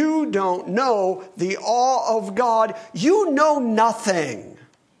 If you don't know the awe of God, you know nothing.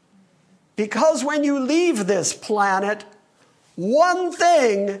 Because when you leave this planet, one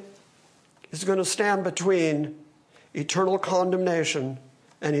thing is going to stand between eternal condemnation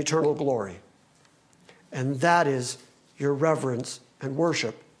and eternal glory. And that is your reverence and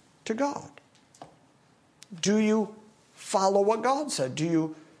worship to God. Do you follow what God said?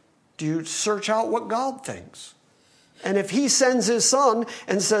 Do you search out what God thinks? And if he sends his son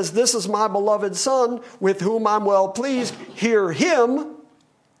and says, this is my beloved son with whom I'm well pleased, hear him.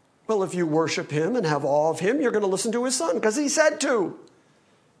 Well, if you worship him and have awe of him, you're going to listen to his son because he said to.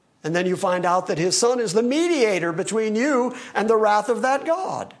 And then you find out that his son is the mediator between you and the wrath of that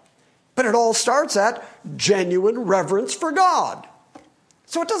God. But it all starts at genuine reverence for God.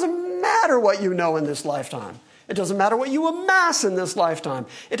 So it doesn't matter what you know in this lifetime. It doesn't matter what you amass in this lifetime.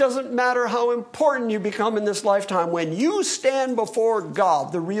 It doesn't matter how important you become in this lifetime. When you stand before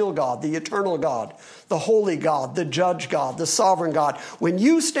God, the real God, the eternal God, the holy God, the judge God, the sovereign God, when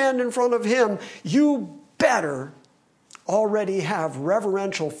you stand in front of him, you better already have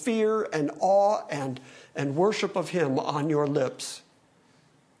reverential fear and awe and worship of him on your lips,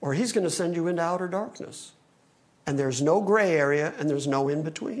 or he's going to send you into outer darkness. And there's no gray area and there's no in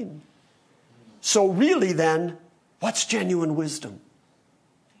between. So really then, what's genuine wisdom?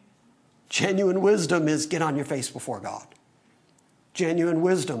 Genuine wisdom is get on your face before God. Genuine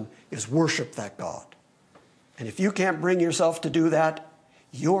wisdom is worship that God. And if you can't bring yourself to do that,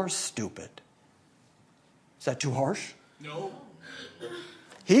 you're stupid. Is that too harsh? No.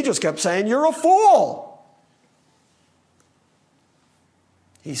 He just kept saying, you're a fool.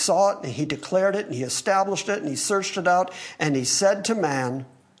 He saw it, and he declared it, and he established it, and he searched it out, and he said to man,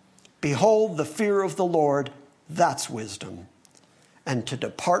 behold, the fear of the Lord, that's wisdom. And to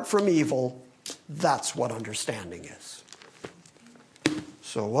depart from evil, that's what understanding is.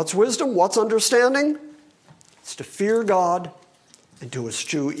 So what's wisdom? What's understanding? It's to fear God and to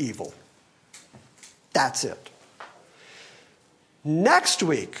eschew evil. That's it. Next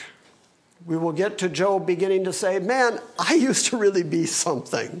week, we will get to Job beginning to say, man, I used to really be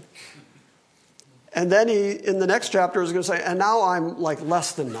something. And then he, in the next chapter, is going to say, and now I'm like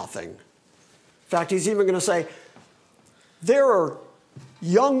less than nothing. In fact, he's even going to say, there are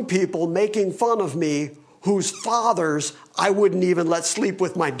young people making fun of me whose fathers I wouldn't even let sleep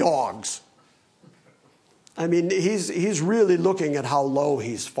with my dogs. I mean, he's really looking at how low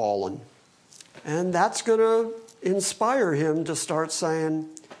he's fallen. And that's going to inspire him to start saying,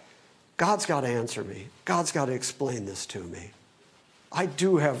 God's got to answer me. God's got to explain this to me. I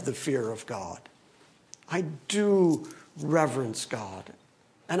do have the fear of God. I do reverence God.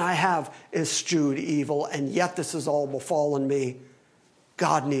 And I have eschewed evil, and yet this has all befallen me.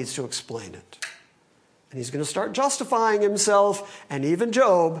 God needs to explain it. And he's going to start justifying himself, and even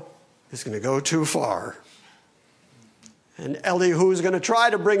Job is going to go too far. And Elihu is going to try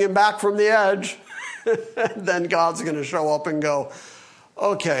to bring him back from the edge. And then God's going to show up and go,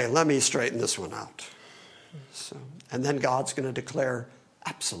 okay, let me straighten this one out. And then God's going to declare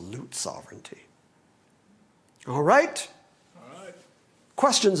absolute sovereignty. All right? All right.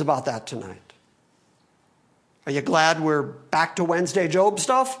 Questions about that tonight? Are you glad we're back to Wednesday Job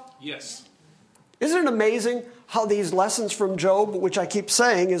stuff? Yes. Isn't it amazing how these lessons from Job, which I keep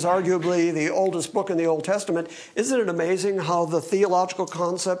saying is arguably the oldest book in the Old Testament, isn't it amazing how the theological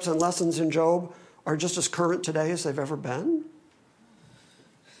concepts and lessons in Job are just as current today as they've ever been?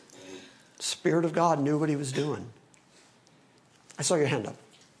 The Spirit of God knew what he was doing. I saw your hand up.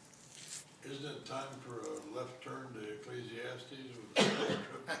 Isn't it time for a left turn to Ecclesiastes with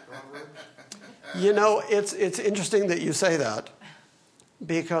Proverbs? You know, it's interesting that you say that,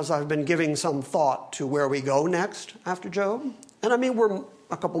 because I've been giving some thought to where we go next after Job. And I mean, we're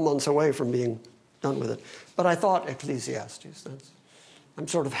a couple months away from being done with it. But I thought Ecclesiastes. I'm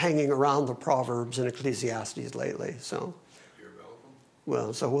sort of hanging around the Proverbs and Ecclesiastes lately. So, You're welcome.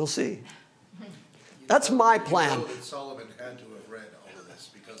 Well, so we'll see. That's my plan. You know that Solomon had to have read all of this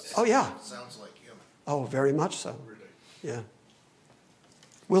because Oh, yeah. it sounds like him. Oh, very much so. Really. Yeah.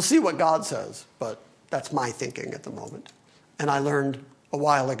 We'll see what God says, but that's my thinking at the moment. And I learned a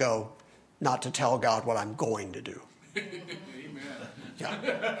while ago not to tell God what I'm going to do. Amen.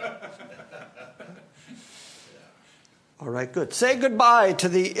 Yeah. All right, good. Say goodbye to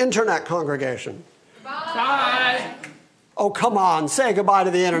the internet congregation. Bye. Oh, come on. Say goodbye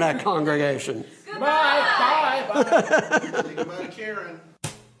to the internet congregation. Bye. Bye. Bye. Say goodbye to Karen.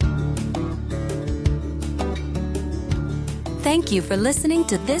 Thank you for listening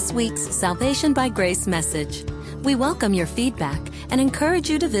to this week's Salvation by Grace message. We welcome your feedback and encourage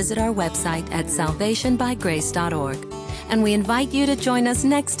you to visit our website at salvationbygrace.org. And we invite you to join us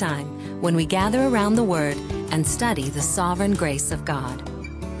next time when we gather around the Word and study the sovereign grace of God.